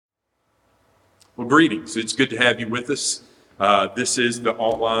Well, greetings. It's good to have you with us. This is the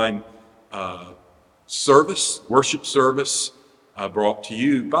online worship service brought to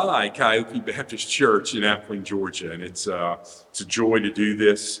you by Coyote Baptist Church in Appling, Georgia. And it's a joy to do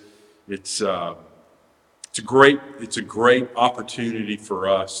this. It's a great opportunity for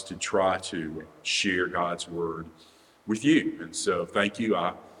us to try to share God's word with you. And so thank you.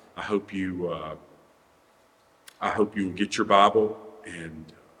 I hope you will get your Bible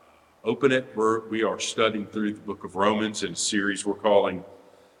and open it. We are studying through the book of Romans in a series we're calling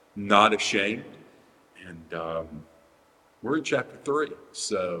Not Ashamed. And we're in chapter 3.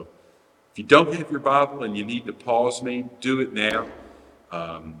 So if you don't have your Bible and you need to pause me, do it now.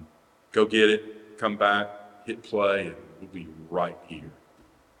 Go get it, come back, hit play, and we'll be right here.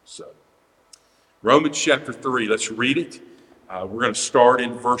 So Romans chapter 3, let's read it. We're going to start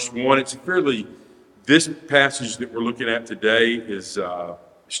in verse 1. This passage that we're looking at today is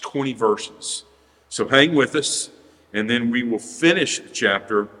 20 verses. So hang with us, and then we will finish the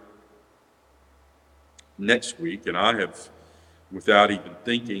chapter next week. And I have, without even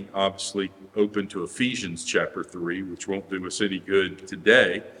thinking, obviously open to Ephesians chapter 3, which won't do us any good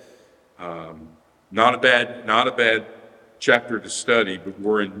today. Not a bad chapter to study, but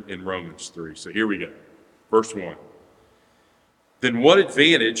we're in Romans 3. So here we go. Verse 1. Then what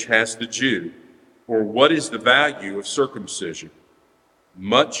advantage has the Jew, or what is the value of circumcision?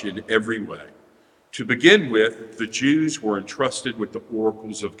 Much in every way. To begin with, the Jews were entrusted with the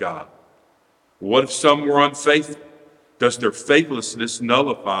oracles of God. What if some were unfaithful? Does their faithlessness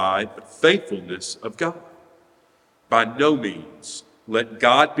nullify the faithfulness of God? By no means. Let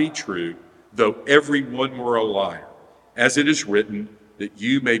God be true, though every one were a liar. As it is written, that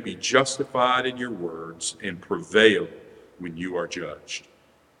you may be justified in your words and prevail when you are judged.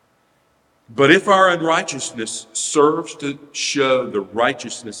 But if our unrighteousness serves to show the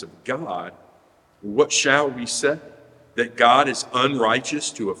righteousness of God, what shall we say? That God is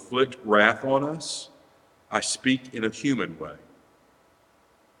unrighteous to afflict wrath on us? I speak in a human way.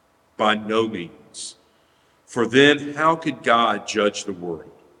 By no means. For then how could God judge the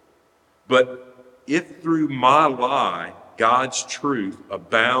world? But if through my lie God's truth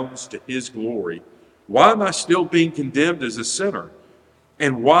abounds to his glory, why am I still being condemned as a sinner?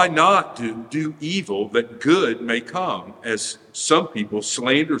 And why not do evil that good may come, as some people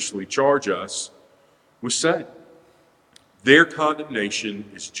slanderously charge us with saying? Their condemnation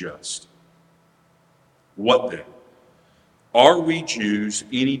is just. What then? Are we Jews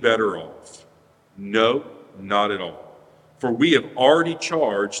any better off? No, not at all. For we have already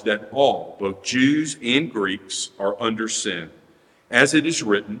charged that all, both Jews and Greeks, are under sin. As it is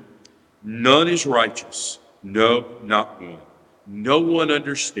written, none is righteous, no, not one. No one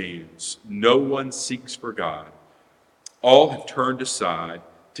understands. No one seeks for God. All have turned aside.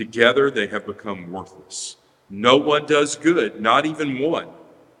 Together they have become worthless. No one does good, not even one.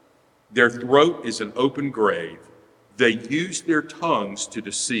 Their throat is an open grave. They use their tongues to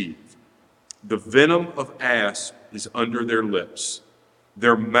deceive. The venom of asp is under their lips.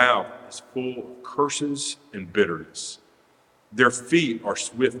 Their mouth is full of curses and bitterness. Their feet are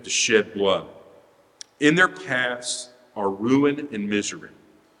swift to shed blood. In their paths are ruin and misery,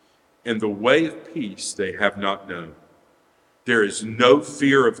 and the way of peace they have not known. There is no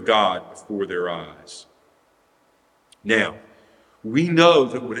fear of God before their eyes. Now, we know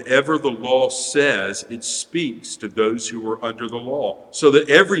that whatever the law says, it speaks to those who are under the law, so that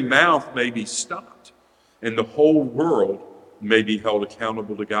every mouth may be stopped, and the whole world may be held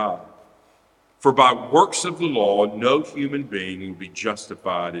accountable to God. For by works of the law, no human being will be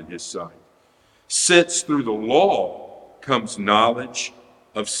justified in his sight, since through the law comes knowledge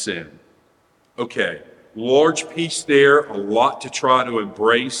of sin. Okay, large piece there, a lot to try to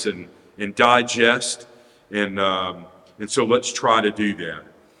embrace and digest, and so let's try to do that.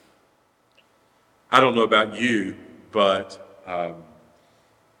 I don't know about you, but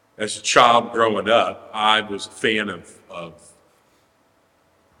as a child growing up, I was a fan of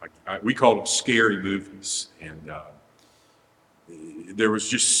we call them scary movies, and there was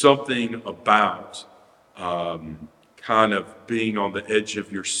just something about kind of being on the edge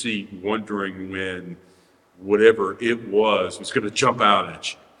of your seat, wondering when whatever it was going to jump out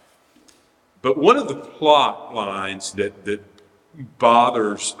at you. But one of the plot lines that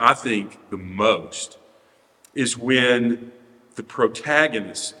bothers, I think, the most is when the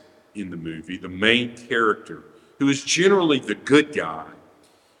protagonist in the movie, the main character, who is generally the good guy,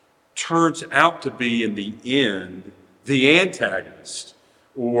 turns out to be, in the end, the antagonist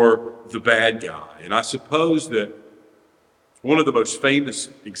or the bad guy. And I suppose that one of the most famous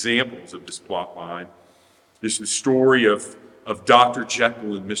examples of this plot line is the story of Dr.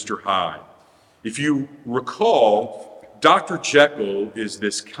 Jekyll and Mr. Hyde. If you recall, Dr. Jekyll is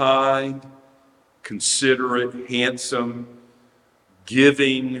this kind, considerate, handsome,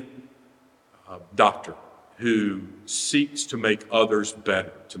 giving doctor who seeks to make others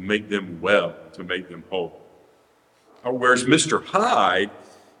better, to make them well, to make them whole. Whereas Mr. Hyde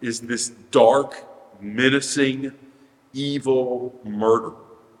is this dark, menacing, evil murderer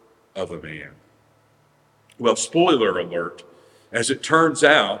of a man. Well, spoiler alert, as it turns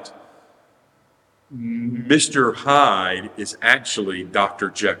out, Mr. Hyde is actually Dr.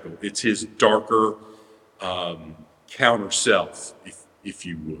 Jekyll. It's his darker counter self, if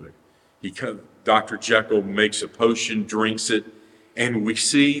you would. Dr. Jekyll makes a potion, drinks it, and we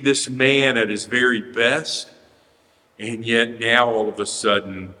see this man at his very best, and yet now all of a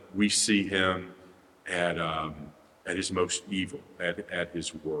sudden we see him at his most evil, at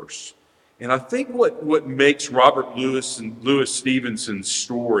his worst. And I think what makes Robert Louis Stevenson's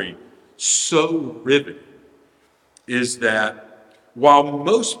story so riveting is that while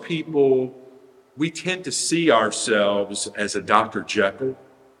most people, we tend to see ourselves as a Dr. Jekyll,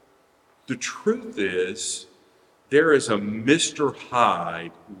 the truth is there is a Mr.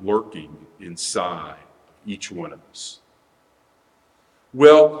 Hyde lurking inside each one of us.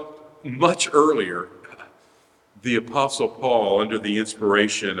 Well, much earlier, the Apostle Paul, under the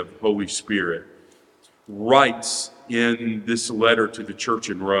inspiration of the Holy Spirit, writes in this letter to the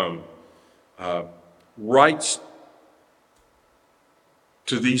church in Rome, writes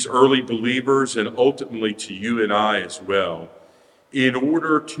to these early believers and ultimately to you and I as well, in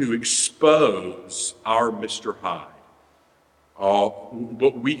order to expose our Mr. Hyde,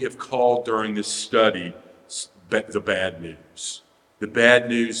 what we have called during this study the bad news. The bad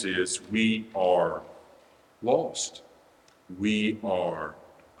news is we are lost. We are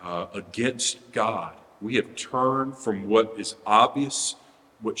against God. We have turned from what is obvious,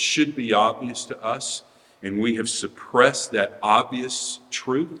 what should be obvious to us, and we have suppressed that obvious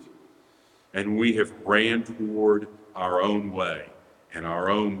truth, and we have ran toward our own way, and our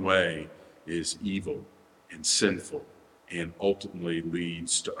own way is evil and sinful and ultimately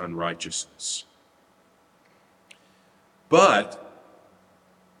leads to unrighteousness. But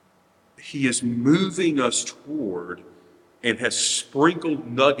he is moving us toward and has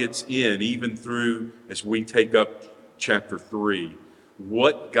sprinkled nuggets in, even through, as we take up chapter 3,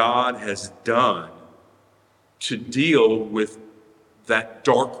 what God has done to deal with that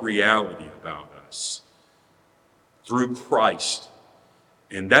dark reality about us through Christ.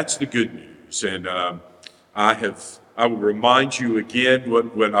 And that's the good news. And I will remind you again,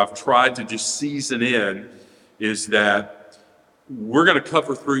 what I've tried to just season in is that we're going to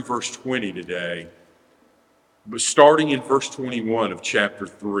cover through verse 20 today. But starting in verse 21 of chapter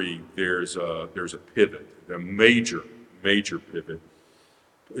 3, there's a pivot, a major pivot.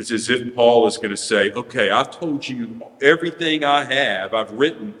 It's as if Paul is going to say, okay, I've told you everything I have. I've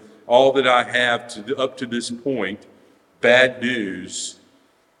written all that I have up to this point, bad news,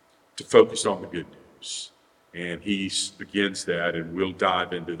 to focus on the good news. And he begins that, and we'll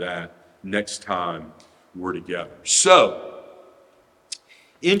dive into that next time we're together. So,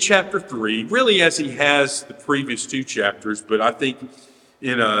 in chapter 3, really as he has the previous two chapters, but I think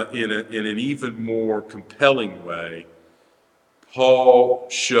in an even more compelling way, Paul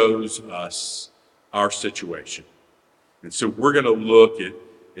shows us our situation. And so we're going to look at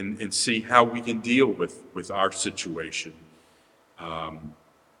and see how we can deal with our situation.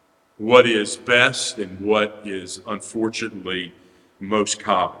 What is best and what is unfortunately most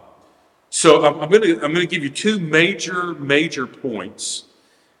common. So I'm going to give you two major points.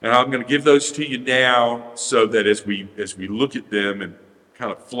 And I'm going to give those to you now so that as we look at them and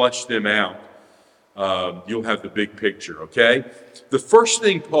kind of flesh them out, you'll have the big picture, okay? The first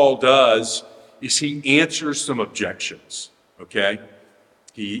thing Paul does is he answers some objections, okay?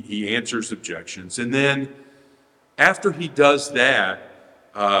 He answers objections. And then after he does that,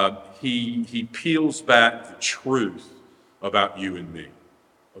 he peels back the truth about you and me,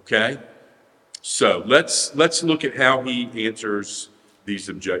 okay? So let's look at how he answers these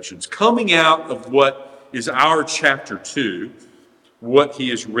objections. Coming out of what is our chapter 2, what he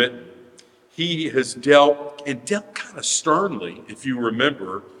has written, he has dealt kind of sternly, if you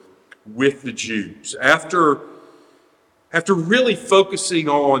remember, with the Jews. After really focusing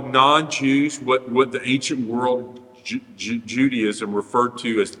on non-Jews, what the ancient world Judaism referred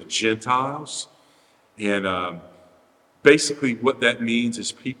to as the Gentiles, and basically what that means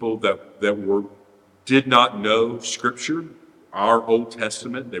is people that did not know Scripture, our Old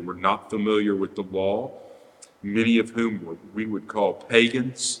Testament. They were not familiar with the law, many of whom we would call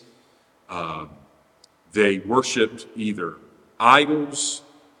pagans. They worshipped either idols,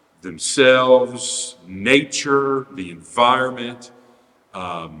 themselves, nature, the environment,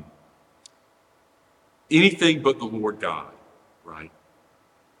 anything but the Lord God, right?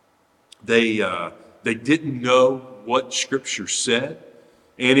 They didn't know what Scripture said.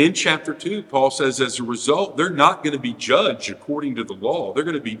 And in chapter 2, Paul says, as a result, they're not going to be judged according to the law. They're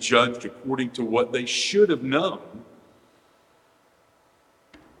going to be judged according to what they should have known,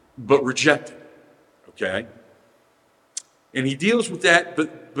 but rejected. Okay? And he deals with that,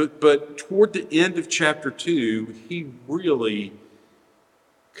 but toward the end of chapter 2, he really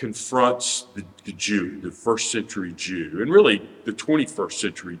confronts the Jew, the first century Jew, and really the 21st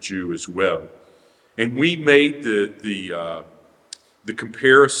century Jew as well. And we made the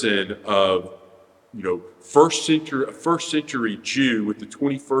comparison of, first century Jew with the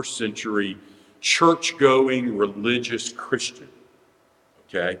 21st century church-going religious Christian.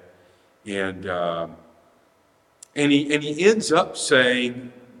 Okay, and he ends up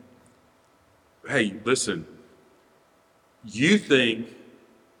saying, "Hey, listen, you think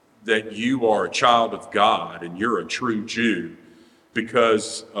that you are a child of God and you're a true Jew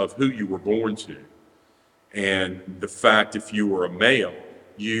because of who you were born to. And the fact if you were a male,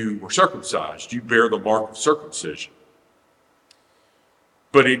 you were circumcised. You bear the mark of circumcision.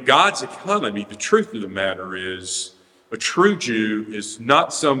 But in God's economy, the truth of the matter is a true Jew is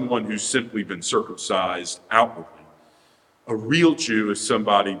not someone who's simply been circumcised outwardly. A real Jew is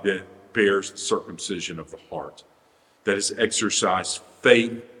somebody that bears the circumcision of the heart, that has exercised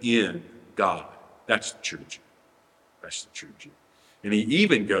faith in God. That's the true Jew. That's the true Jew." And he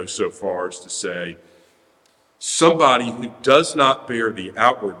even goes so far as to say, somebody who does not bear the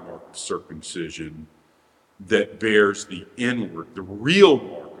outward mark of circumcision, that bears the inward, the real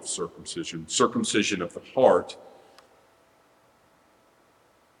mark of circumcision, circumcision of the heart,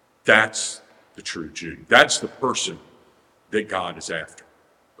 that's the true Jew. That's the person that God is after.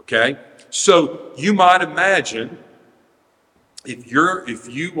 Okay? So you might imagine if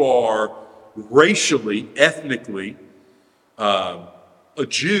you are racially, ethnically, a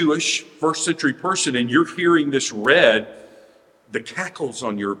Jewish first century person and you're hearing this read, the cackles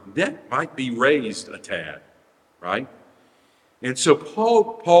on your neck might be raised a tad, right? And so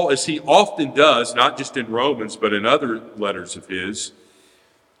Paul, as he often does, not just in Romans, but in other letters of his,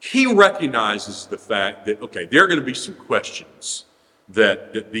 he recognizes the fact that, okay, there are going to be some questions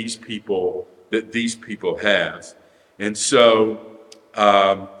that these people have. And so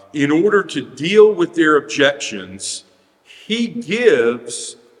in order to deal with their objections, he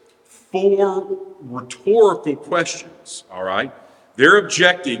gives 4 rhetorical questions, all right? They're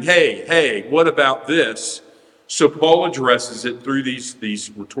objecting, hey, what about this? So Paul addresses it through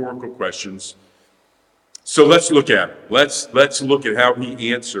these rhetorical questions. So let's look at it. Let's look at how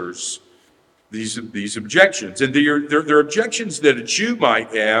he answers these objections. And they're objections that a Jew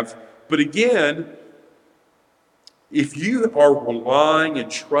might have, but again, if you are relying and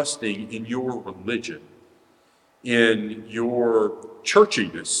trusting in your religion, in your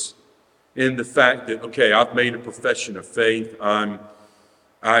churchiness, in the fact that, okay, I've made a profession of faith, I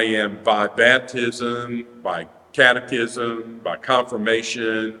am by baptism, by catechism, by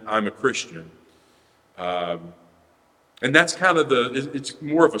confirmation, I'm a Christian. And that's kind of it's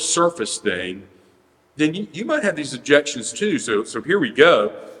more of a surface thing. Then you might have these objections too. So here we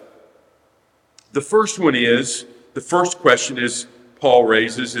go. The first question is Paul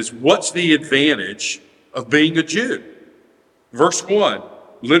raises is, what's the advantage of being a Jew? Verse 1,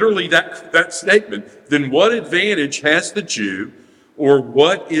 literally that statement, then what advantage has the Jew, or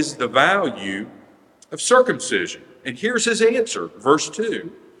what is the value of circumcision? And here's his answer, verse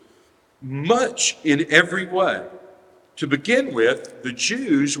 2, much in every way. To begin with, the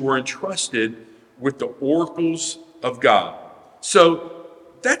Jews were entrusted with the oracles of God. So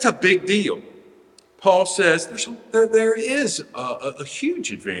that's a big deal. Paul says there is a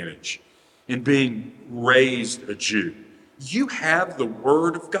huge advantage in being raised a Jew. You have the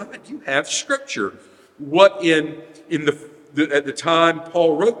Word of God. You have Scripture. What at the time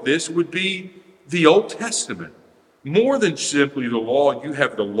Paul wrote this would be the Old Testament. More than simply the law, you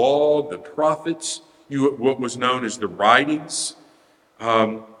have the law, the prophets, what was known as the writings.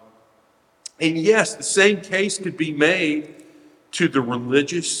 And yes, the same case could be made to the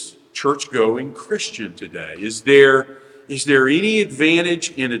religious, church-going Christian today. Is there any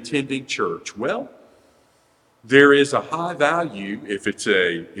advantage in attending church? Well, there is a high value if it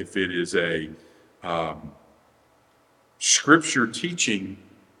is a scripture teaching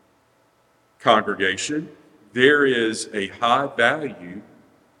congregation. There is a high value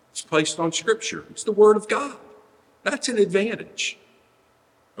that's placed on Scripture. It's the Word of God. That's an advantage.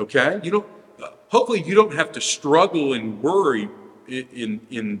 Okay? Hopefully you don't have to struggle and worry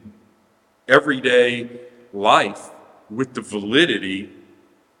in everyday life with the validity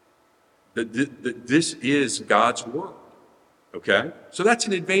that this is God's word. Okay? So that's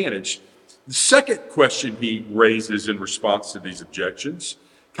an advantage. The second question he raises in response to these objections,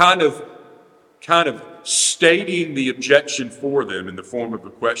 kind of stating the objection for them in the form of a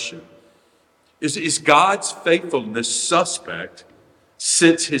question, is God's faithfulness suspect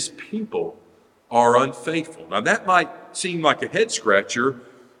since his people are unfaithful? Now that might seem like a head scratcher,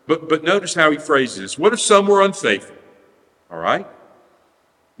 but notice how he phrases this. What if some were unfaithful? All right?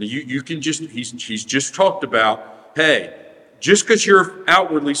 You can just, he's just talked about, hey, just because you're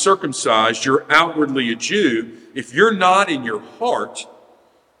outwardly circumcised, you're outwardly a Jew. If you're not in your heart,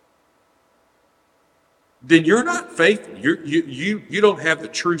 then you're not faithful. You don't have the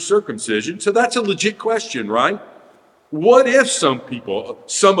true circumcision. So that's a legit question, right? What if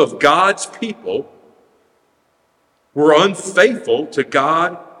some of God's people, were unfaithful to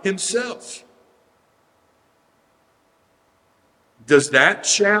God himself? Does that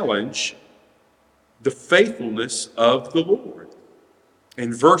challenge the faithfulness of the Lord?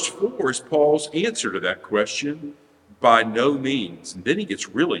 And verse 4 is Paul's answer to that question: by no means. And then he gets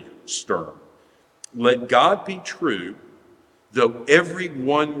really stern. Let God be true, though every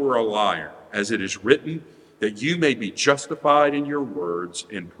one were a liar, as it is written, that you may be justified in your words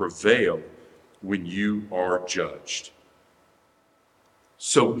and prevail when you are judged.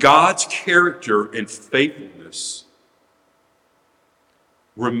 So God's character and faithfulness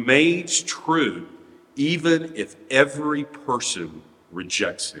remains true even if every person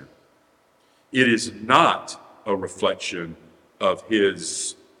rejects him. It is not a reflection of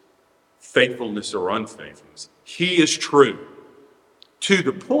his faithfulness or unfaithfulness. He is true, to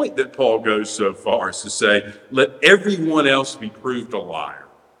the point that Paul goes so far as to say, let everyone else be proved a liar.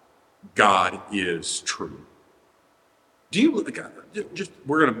 God is true. We're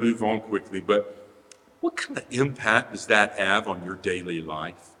going to move on quickly, but what kind of impact does that have on your daily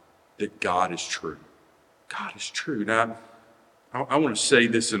life, that God is true? God is true. Now, I want to say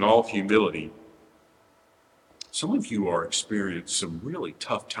this in all humility. Some of you are experiencing some really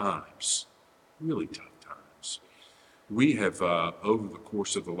tough times, really tough times. We have, over the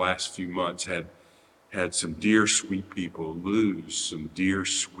course of the last few months, had some dear, sweet people lose some dear,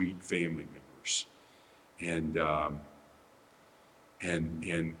 sweet family members. And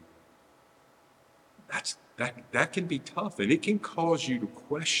that can be tough, and it can cause you to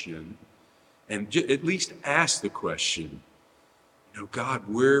question and at least ask the question,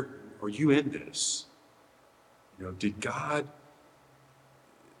 God, where are you in this? Did God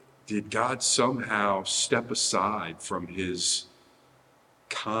somehow step aside from his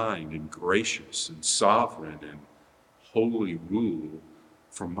kind and gracious and sovereign and holy rule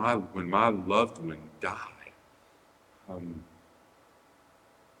when my loved one died? And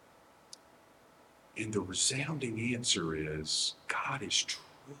the resounding answer is, God is true.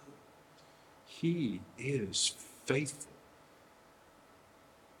 He is faithful.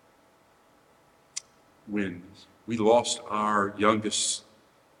 When we lost our youngest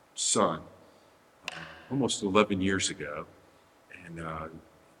son almost 11 years ago, and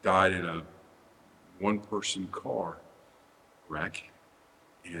died in a one-person car wreck,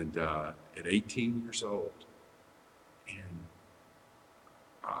 and at 18 years old. And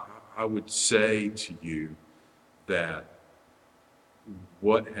I would say to you that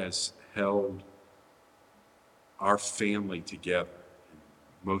what has held our family together,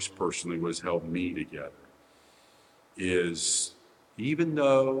 most personally what has held me together, is even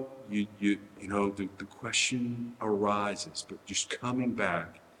though the question arises, but just coming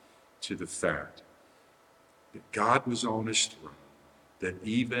back to the fact that God was on his throne, that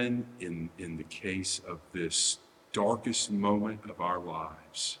even in the case of this darkest moment of our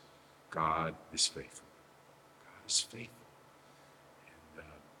lives, God is faithful. God is faithful.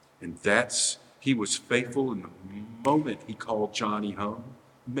 And he was faithful in the moment he called Johnny home.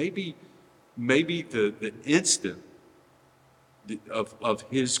 Maybe the instant of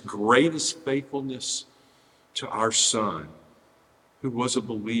his greatest faithfulness to our son, who was a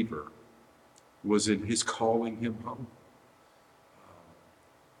believer, was in his calling him home.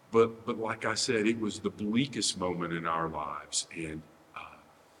 But like I said, it was the bleakest moment in our lives, and I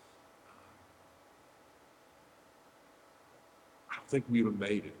don't think we would have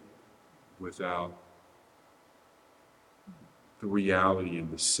made it without the reality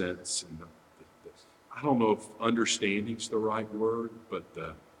and the sense and the I don't know if understanding's the right word, but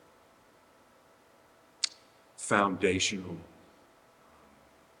the foundational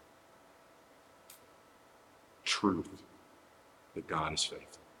truth that God is faithful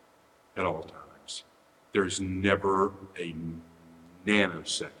at all times. There's never a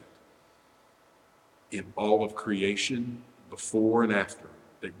nanosecond in all of creation, before and after,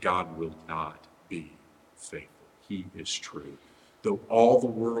 that God will not be faithful. He is true. Though all the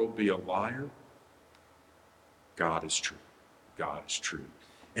world be a liar, God is true. God is true.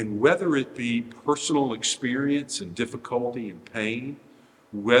 And whether it be personal experience and difficulty and pain,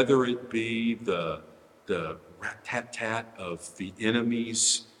 whether it be the rat-tat-tat of the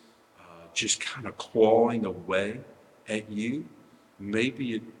enemies just kind of clawing away at you,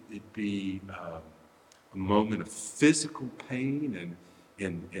 maybe it be a moment of physical pain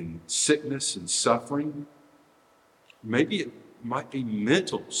and sickness and suffering. Maybe it might be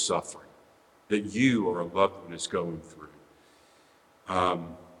mental suffering that you or a loved one is going through.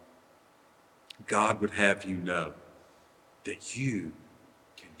 God would have you know that you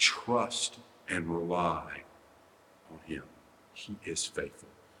can trust and rely on him. He is faithful.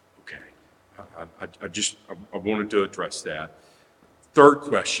 Okay, I wanted to address that. Third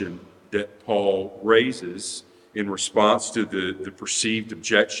question that Paul raises in response to the perceived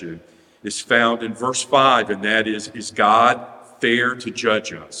objection is found in verse 5, and that is God fair to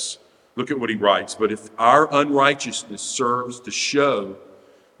judge us? Look at what he writes. But if our unrighteousness serves to show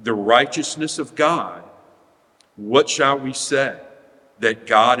the righteousness of God, what shall we say? That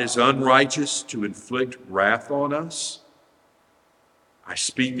God is unrighteous to inflict wrath on us? I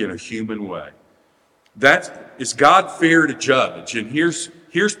speak in a human way. Is God fair to judge? And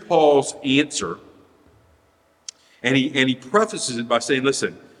here's Paul's answer. And he prefaces it by saying,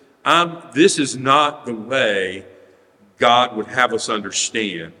 listen, this is not the way God would have us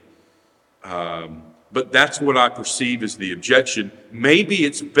understand. But that's what I perceive as the objection. Maybe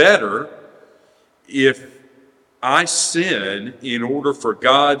it's better if I sin in order for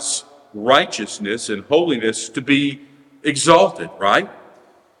God's righteousness and holiness to be exalted, right?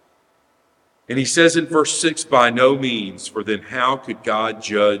 And he says in verse 6, by no means, for then how could God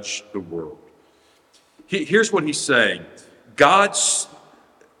judge the world? Here's what he's saying. God's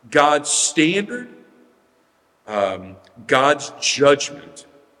standard, God's judgment,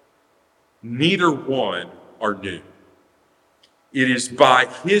 neither one are new. It is by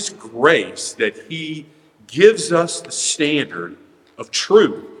his grace that he gives us the standard of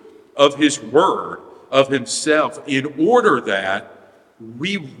truth, of his word, of himself, in order that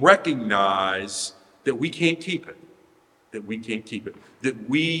we recognize that we can't keep it, that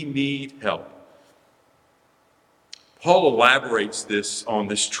we need help. Paul elaborates on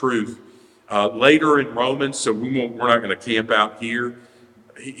this truth later in Romans, so we're not going to camp out here.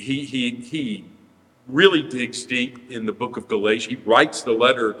 He really digs deep in the book of Galatians. He writes the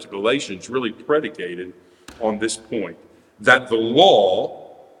letter to Galatians really predicated on this point, that the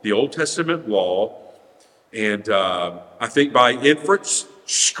law, the Old Testament law, and I think by inference,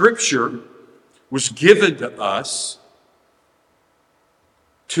 Scripture was given to us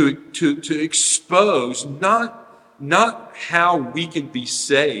to expose not how we can be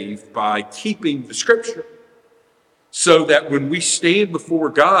saved by keeping the Scripture, so that when we stand before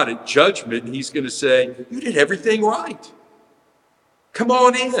God at judgment, he's going to say, you did everything right. Come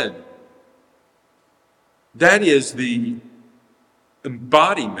on in. That is the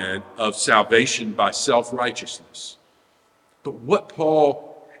embodiment of salvation by self-righteousness. But what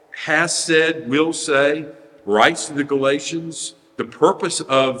Paul has said, will say, writes to the Galatians, the purpose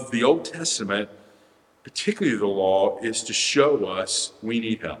of the Old Testament, particularly the law, is to show us we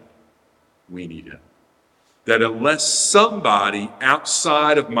need help. We need help. That unless somebody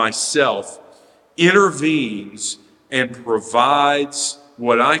outside of myself intervenes and provides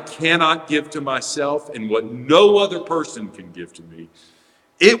what I cannot give to myself and what no other person can give to me,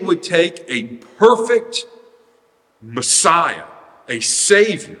 it would take a perfect Messiah, a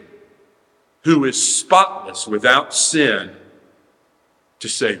Savior who is spotless without sin to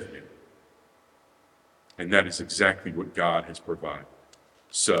save me. And that is exactly what God has provided.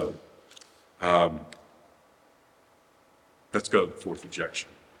 So, let's go to the fourth objection.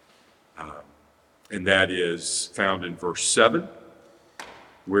 And that is found in verse 7,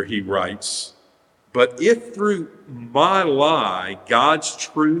 where he writes, but if through my lie God's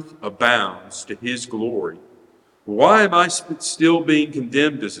truth abounds to his glory, why am I still being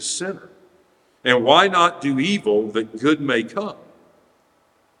condemned as a sinner? And why not do evil that good may come?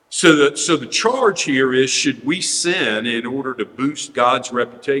 So the charge here is, should we sin in order to boost God's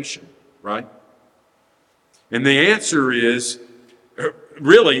reputation, right? And the answer is,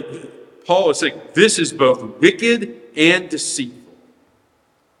 really, Paul is saying, this is both wicked and deceitful.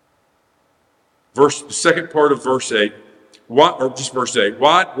 The second part of verse 8, verse 8,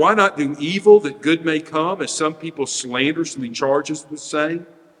 why not do evil that good may come, as some people slanderously charge us with saying?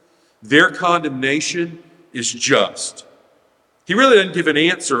 Their condemnation is just. He really doesn't give an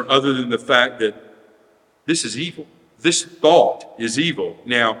answer other than the fact that this is evil. This thought is evil.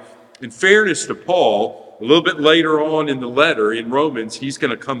 Now, in fairness to Paul, a little bit later on in the letter in Romans, he's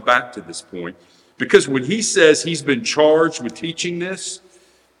going to come back to this point. Because when he says he's been charged with teaching this,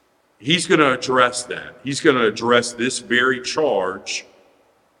 he's going to address that. He's going to address this very charge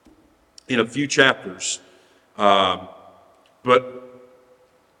in a few chapters. But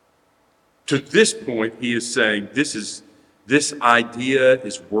to this point, he is saying this idea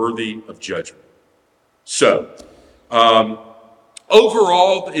is worthy of judgment. So,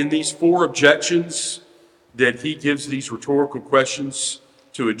 overall, in these four objections that he gives these rhetorical questions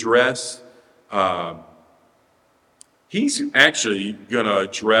to address, he's actually going to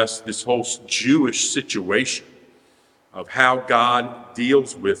address this whole Jewish situation of how God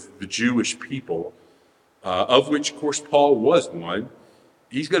deals with the Jewish people, of which, of course, Paul was one.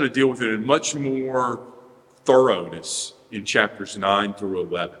 He's going to deal with it in much more thoroughness in chapters 9 through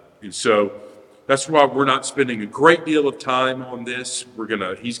 11. And so that's why we're not spending a great deal of time on this.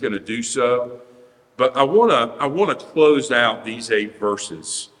 He's going to do so. But I want to close out these 8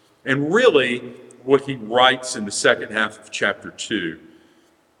 verses and really what he writes in the second half of chapter 2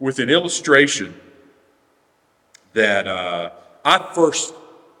 with an illustration that I first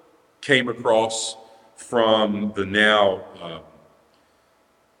came across from the now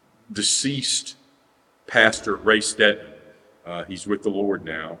deceased pastor Ray Stedman. He's with the Lord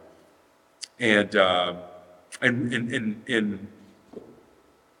now, and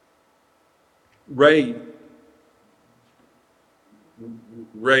Ray,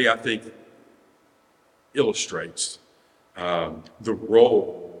 I think, illustrates the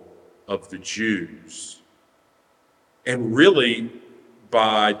role of the Jews, and really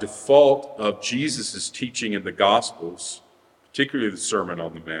by default of Jesus' teaching in the Gospels, particularly the Sermon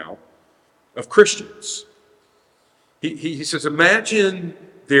on the Mount, of Christians. He says, imagine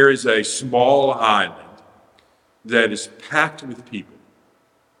there is a small island that is packed with people.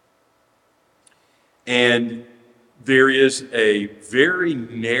 And there is a very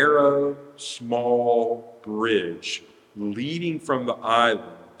narrow, small bridge leading from the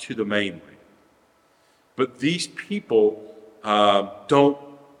island to the mainland. But these people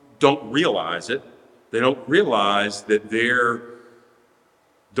don't realize it. They don't realize that their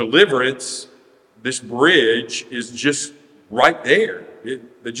deliverance, this bridge, is just right there.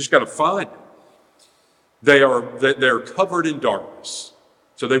 They just got to find it. They're covered in darkness,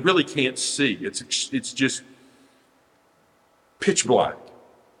 so they really can't see. It's just pitch black.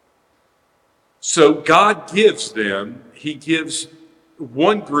 So God gives them. He gives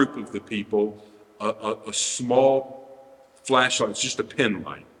one group of the people a small flashlight. It's just a pen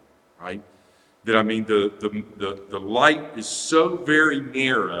light, right? The light is so very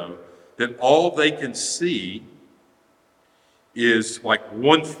narrow that all they can see is like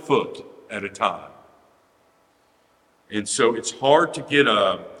 1 foot at a time. And so it's hard to get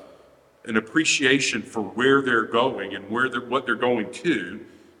an appreciation for where they're going and what they're going to,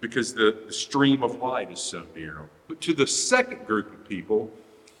 because the stream of light is so narrow. But to the second group of people,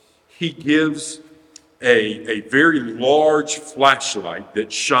 he gives a very large flashlight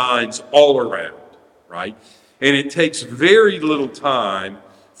that shines all around, right? And it takes very little time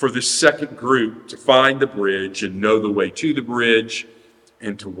for the second group to find the bridge and know the way to the bridge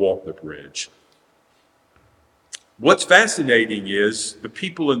and to walk the bridge. What's fascinating is the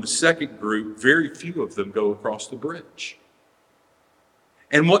people in the second group, very few of them go across the bridge.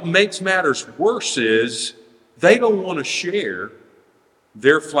 And what makes matters worse is they don't want to share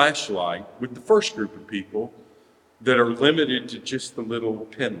their flashlight with the first group of people that are limited to just the little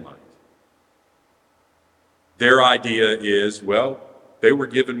pen light. Their idea is, well, they were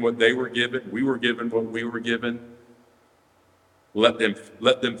given what they were given, we were given what we were given. Let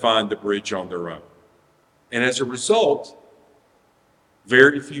them find the bridge on their own. And as a result,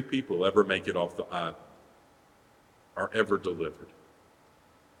 very few people ever make it off the island, are ever delivered.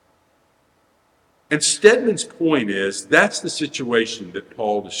 And Stedman's point is that's the situation that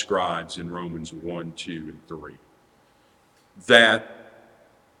Paul describes in Romans 1, 2, and 3. That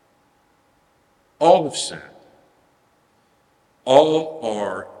all have sinned. All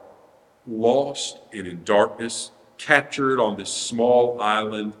are lost and in darkness, captured on this small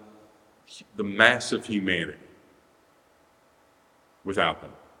island, the mass of humanity, without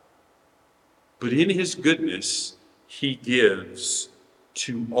them. But in his goodness, he gives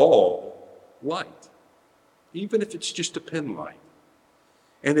to all light, even if it's just a pen light.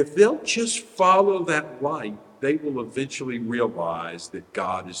 And if they'll just follow that light, they will eventually realize that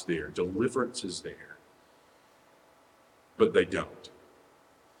God is there, deliverance is there. But they don't.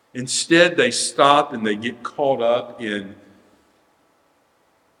 Instead, they stop and they get caught up in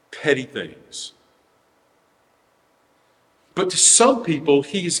petty things. But to some people,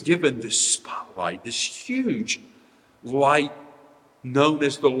 he's given this spotlight, this huge light known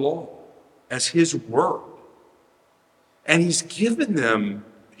as the law, as his word. And he's given them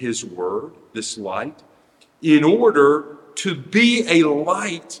his word, this light, in order to be a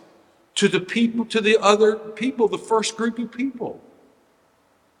light to the people, to the other people, the first group of people.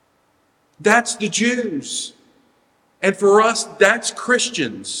 That's the Jews. And for us, that's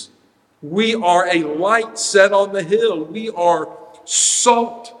Christians. We are a light set on the hill. We are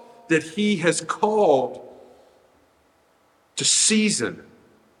salt that he has called to season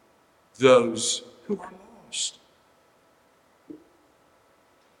those who are lost.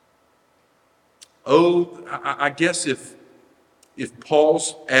 Oh, I guess if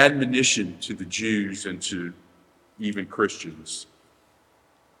Paul's admonition to the Jews and to even Christians,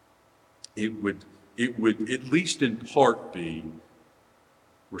 it would at least in part be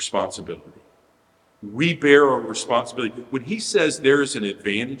responsibility. We bear a responsibility. When he says there is an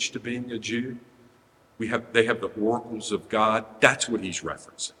advantage to being a Jew, they have the oracles of God, that's what he's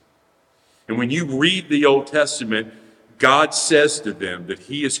referencing. And when you read the Old Testament, God says to them that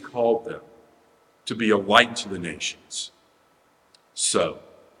he has called them to be a light to the nations. So,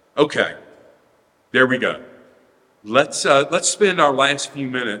 okay, there we go. Let's spend our last few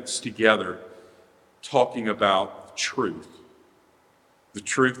minutes together talking about the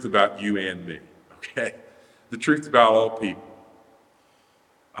truth about you and me, okay? The truth about all people.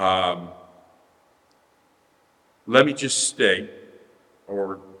 Let me just state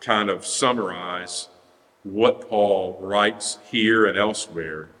or kind of summarize what Paul writes here and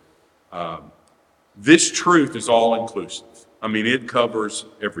elsewhere. This truth is all inclusive. I mean, it covers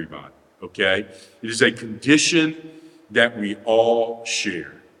everybody, okay? It is a condition that we all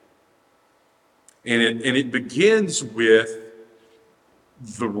share. And it begins with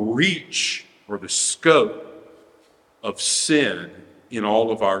the reach or the scope of sin in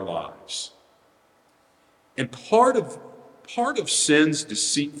all of our lives. And part of sin's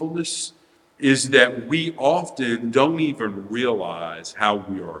deceitfulness is that we often don't even realize how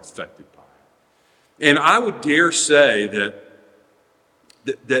we are affected by it. And I would dare say that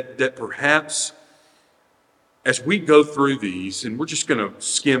perhaps as we go through these, and we're just going to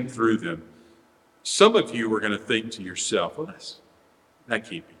skim through them, some of you are going to think to yourself, well, that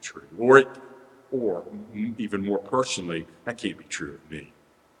can't be true. Or even more personally, that can't be true of me.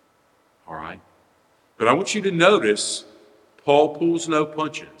 All right? But I want you to notice Paul pulls no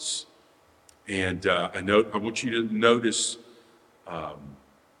punches. And I want you to notice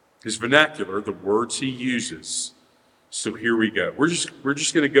his vernacular, the words he uses. So here we go. We're just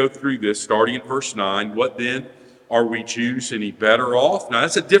going to go through this starting in verse 9. What then? Are we Jews any better off? Now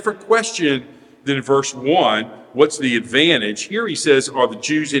that's a different question than in verse 1. What's the advantage? Here he says, are the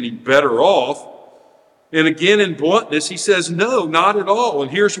Jews any better off? And again in bluntness, he says, no, not at all. And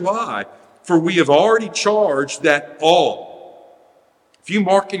here's why. For we have already charged that all. If you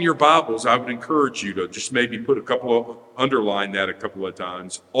mark in your Bibles, I would encourage you to just maybe underline that a couple of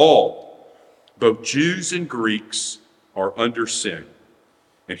times. All, both Jews and Greeks, are under sin.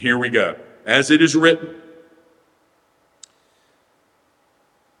 And here we go. As it is written,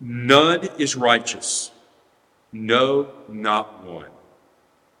 none is righteous. No, not one.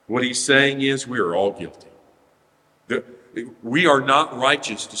 What he's saying is we are all guilty. We are not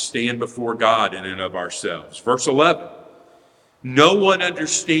righteous to stand before God in and of ourselves. Verse 11, no one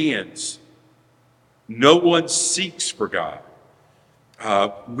understands. No one seeks for God.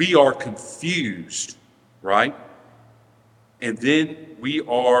 We are confused, right? And then we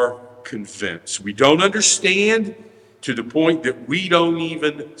are convinced. We don't understand to the point that we don't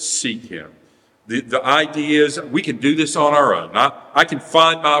even seek him. The idea is we can do this on our own. I can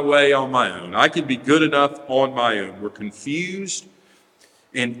find my way on my own. I can be good enough on my own. We're confused.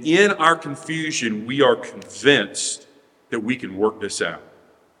 And in our confusion, we are convinced that we can work this out.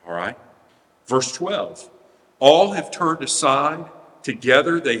 All right? Verse 12. All have turned aside.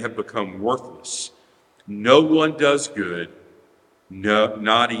 Together they have become worthless. No one does good. No,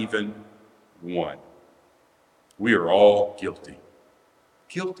 not even one. We are all guilty.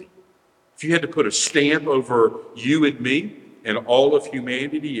 Guilty. If you had to put a stamp over you and me and all of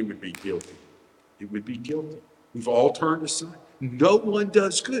humanity, it would be guilty. It would be guilty. We've all turned aside. No one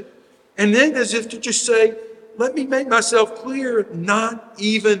does good. And then as if to just say, let me make myself clear, not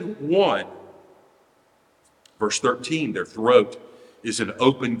even one. Verse 13, their throat is an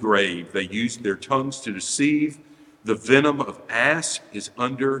open grave. They use their tongues to deceive. The venom of asp is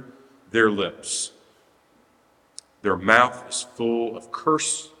under their lips. Their mouth is full of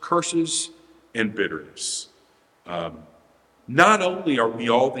curses and bitterness. Not only are we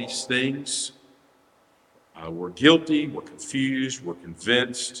all these things, we're guilty, we're confused, we're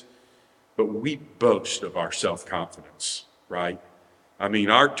convinced, but we boast of our self-confidence, right? I mean,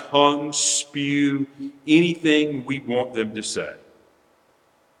 our tongues spew anything we want them to say.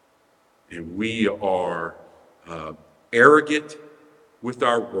 And we are arrogant with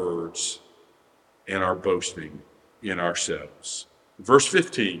our words and our boasting in ourselves. Verse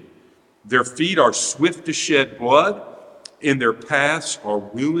 15, their feet are swift to shed blood, in their paths are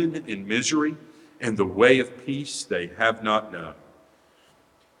ruin and misery, and the way of peace they have not known.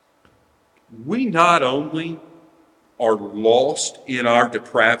 We not only are lost in our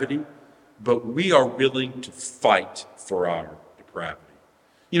depravity, but we are willing to fight for our depravity.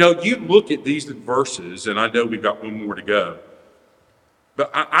 You know, you look at these verses, and I know we've got one more to go, but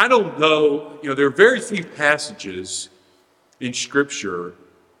I don't know, there are very few passages in Scripture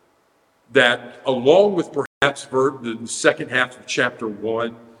that, along with perhaps the second half of chapter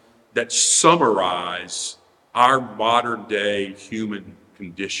 1, that summarize our modern day human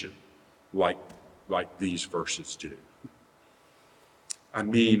condition like these verses do. I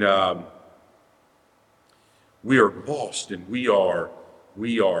mean, we are lost and we are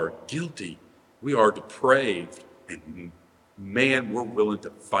guilty. We are depraved. And man, we're willing to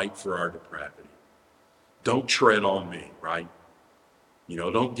fight for our depravity. Don't tread on me, right?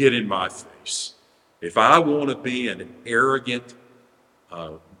 Don't get in my face. If I want to be an arrogant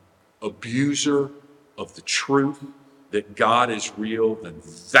abuser of the truth that God is real, then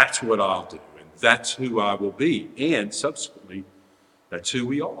that's what I'll do. And that's who I will be. And subsequently, that's who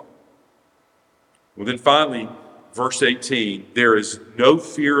we are. Well, then finally, verse 18, there is no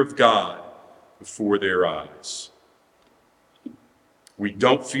fear of God before their eyes. We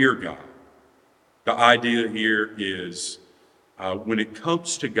don't fear God. The idea here is when it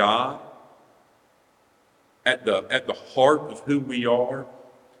comes to God, at the heart of who we are,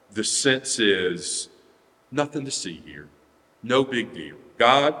 the sense is nothing to see here. No big deal.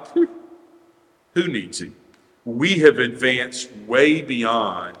 God, who needs him? We have advanced way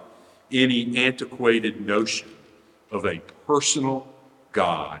beyond any antiquated notion of a personal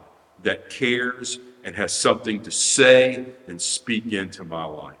God that cares and has something to say and speak into my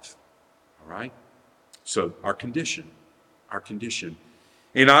life. All right? So our condition.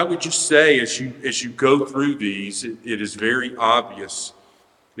 And I would just say, as you go through these, it is very obvious.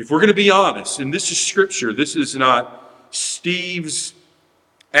 If we're going to be honest, and this is Scripture, this is not Steve's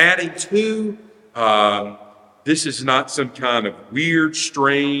adding to, this is not some kind of weird,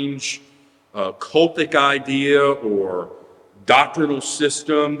 strange, cultic idea or doctrinal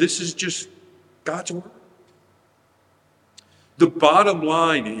system. This is just God's Word. The bottom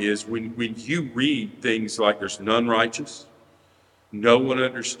line is when you read things like there's none righteous, no one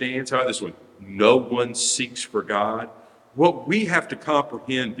understands, how this one, no one seeks for God, what we have to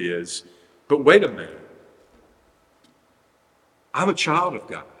comprehend is, but wait a minute, I'm a child of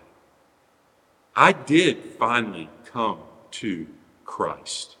God. I did finally come to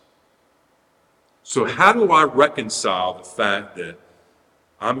Christ. So how do I reconcile the fact that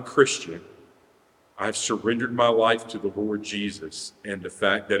I'm a Christian, I've surrendered my life to the Lord Jesus, and the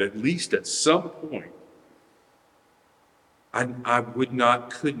fact that at least at some point, I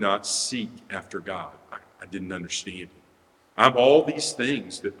could not seek after God. I didn't understand it. I'm all these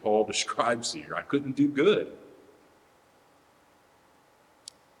things that Paul describes here. I couldn't do good.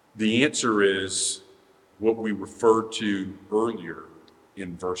 The answer is what we referred to earlier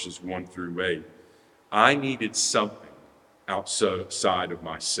in verses 1 through 8. I needed something outside of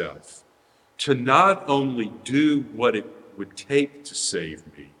myself to not only do what it would take to save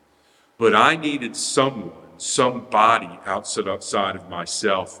me, but I needed somebody outside of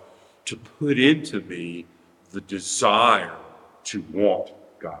myself to put into me the desire to want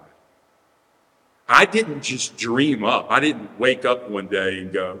God. I didn't just dream up. I didn't wake up one day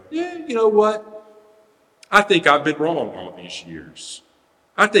and go, yeah, you know what? I think I've been wrong all these years.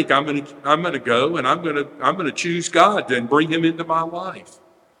 I think I'm gonna go and I'm gonna choose God and bring him into my life.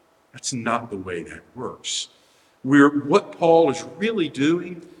 That's not the way that works. What Paul is really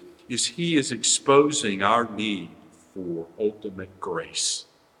doing is he is exposing our need for ultimate grace.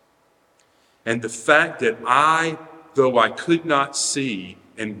 And the fact that though I could not see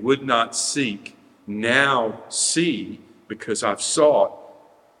and would not seek, now see because I've sought,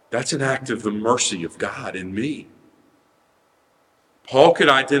 that's an act of the mercy of God in me. Paul could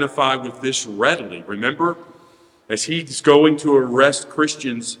identify with this readily. Remember, as he's going to arrest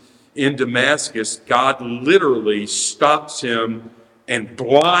Christians in Damascus, God literally stops him and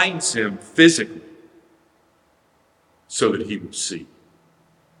blinds him physically so that he will see.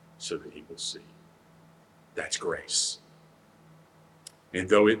 That's grace. And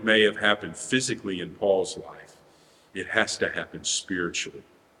though it may have happened physically in Paul's life, it has to happen spiritually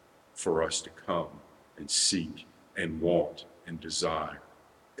for us to come and seek and want and desire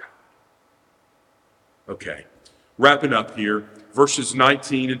God. Okay, wrapping up here, verses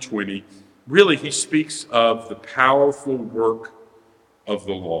 19 and 20, really he speaks of the powerful work of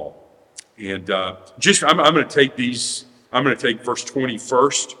the law. And I'm going to take these, I'm going to take verse 20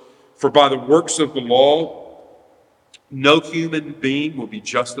 first. For by the works of the law, no human being will be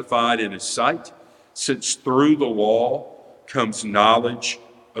justified in his sight, since through the law comes knowledge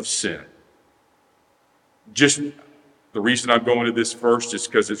of sin. Just the reason I'm going to this first is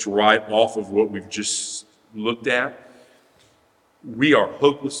because it's right off of what we've just looked at. We are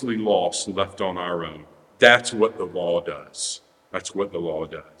hopelessly lost, left on our own. That's what the law does. That's what the law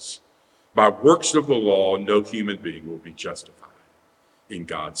does. By works of the law, no human being will be justified in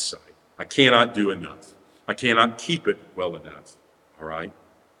God's sight. I cannot do enough. I cannot keep it well enough. All right?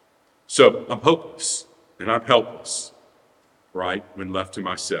 So I'm hopeless and I'm helpless, right, when left to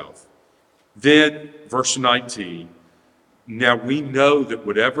myself. Then, verse 19, now we know that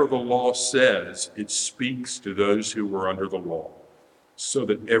whatever the law says, it speaks to those who were under the law, so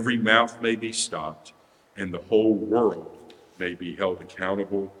that every mouth may be stopped and the whole world may be held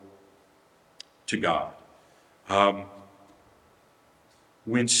accountable to God.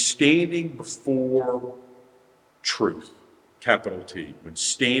 When standing before truth, capital T, when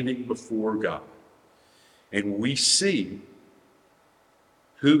standing before God, and we see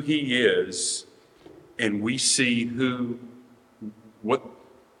who he is, and we see what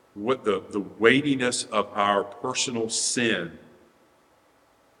the weightiness of our personal sin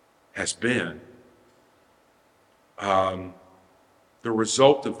has been, the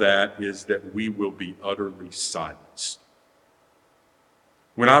result of that is that we will be utterly silenced.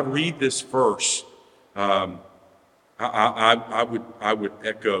 When I read this verse, I would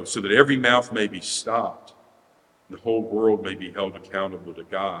echo, so that every mouth may be stopped, the whole world may be held accountable to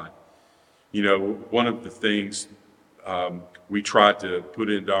God. You know, one of the things we tried to put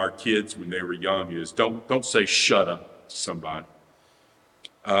into our kids when they were young is don't say shut up to somebody.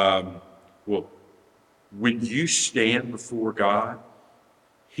 Well, when you stand before God,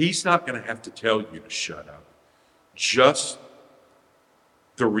 he's not going to have to tell you to shut up. Just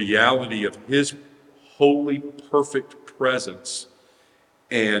the reality of his holy, perfect presence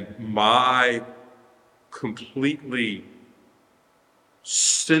and my completely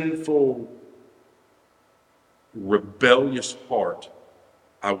sinful, rebellious heart,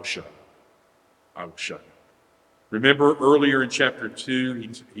 I will shut up. I will shut up. Remember earlier in chapter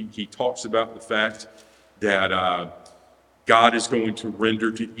 2, he talks about the fact that God is going to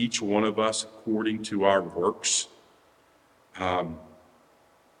render to each one of us according to our works.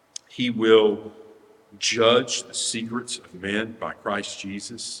 He will judge the secrets of men by Christ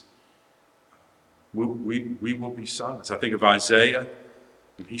Jesus. We will be silenced. I think of Isaiah,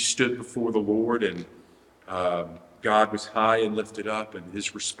 when he stood before the Lord and God was high and lifted up, and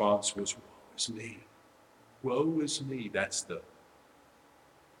his response was, woe is me. Woe is me. That's the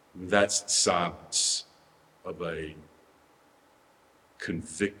silence of a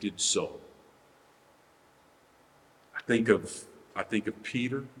convicted soul. I think of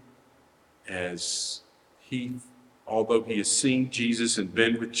Peter, as although he has seen Jesus and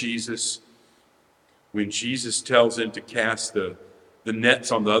been with Jesus, when Jesus tells him to cast the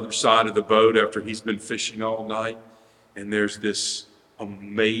nets on the other side of the boat after he's been fishing all night, and there's this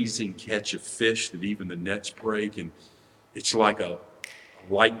amazing catch of fish that even the nets break, and it's like a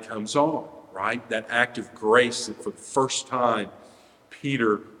light comes on, right? That act of grace that for the first time,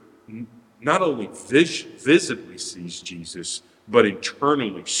 Peter not only visibly sees Jesus, but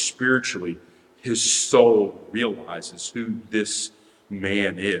internally, spiritually, his soul realizes who this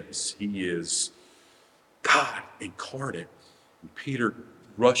man is. He is God incarnate. And Peter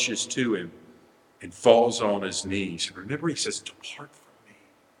rushes to him and falls on his knees. Remember, he says, depart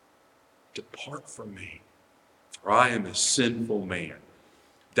from me, for I am a sinful man.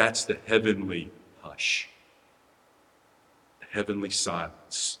 That's the heavenly hush, the heavenly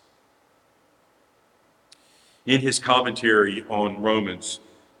silence. In his commentary on Romans,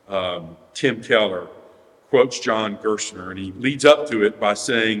 Tim Keller quotes John Gerstner, and he leads up to it by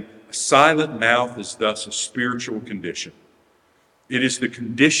saying, a silent mouth is thus a spiritual condition. It is the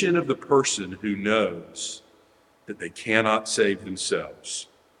condition of the person who knows that they cannot save themselves.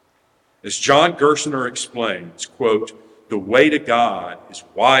 As John Gerstner explains, quote, the way to God is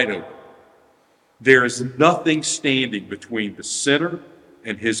wide open. There is nothing standing between the sinner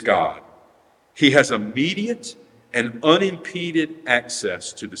and his God. He has immediate and unimpeded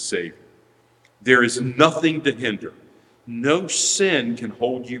access to the Savior. There is nothing to hinder. No sin can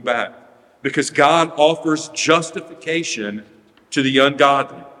hold you back because God offers justification to the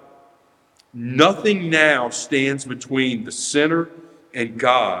ungodly. Nothing now stands between the sinner and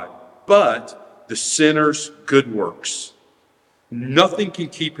God but the sinner's good works. Nothing can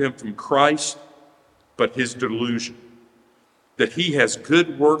keep him from Christ but his delusion that he has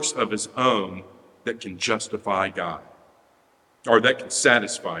good works of his own that can justify God or that can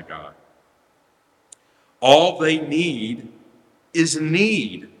satisfy God. All they need is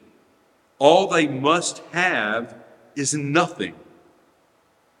need. All they must have is nothing.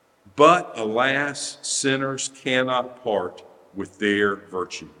 But alas, sinners cannot part with their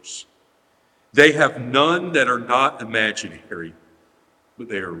virtues. They have none that are not imaginary, but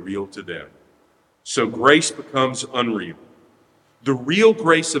they are real to them. So grace becomes unreal. The real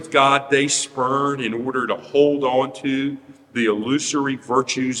grace of God they spurn in order to hold on to the illusory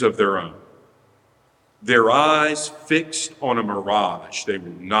virtues of their own. Their eyes fixed on a mirage, they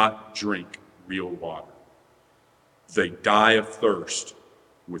will not drink real water. They die of thirst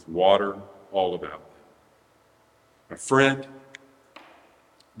with water all about them. My friend,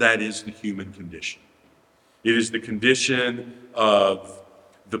 that is the human condition. It is the condition of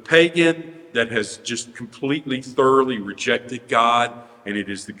the pagan that has just completely, thoroughly rejected God, and it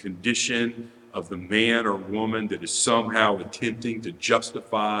is the condition of the man or woman that is somehow attempting to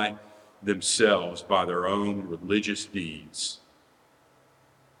justify themselves by their own religious deeds.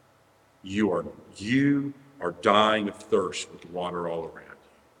 You are dying of thirst with water all around you.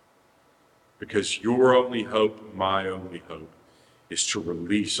 Because your only hope, my only hope, is to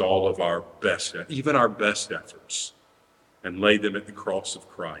release all of our best, even our best efforts, and lay them at the cross of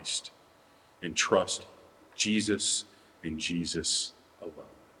Christ and trust Jesus and Jesus alone.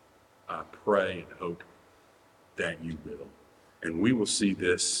 I pray and hope that you will. And we will see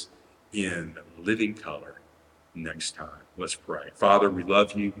this in living color next time. Let's pray. Father, we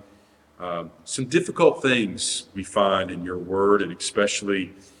love you. Some difficult things we find in your word, and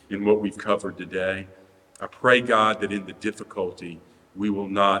especially in what we've covered today. I pray, God, that in the difficulty, we will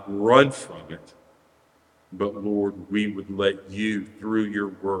not run from it, but Lord, we would let you, through your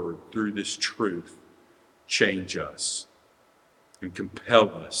word, through this truth, change us and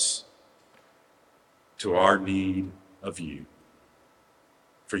compel us to our need of you.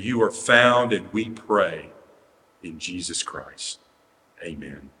 For you are found, and we pray in Jesus Christ.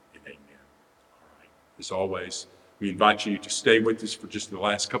 Amen and amen. All right. As always, we invite you to stay with us for just the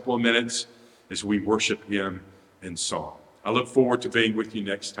last couple of minutes as we worship him in song. I look forward to being with you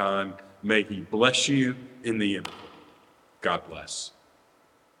next time. May he bless you in the end. God bless.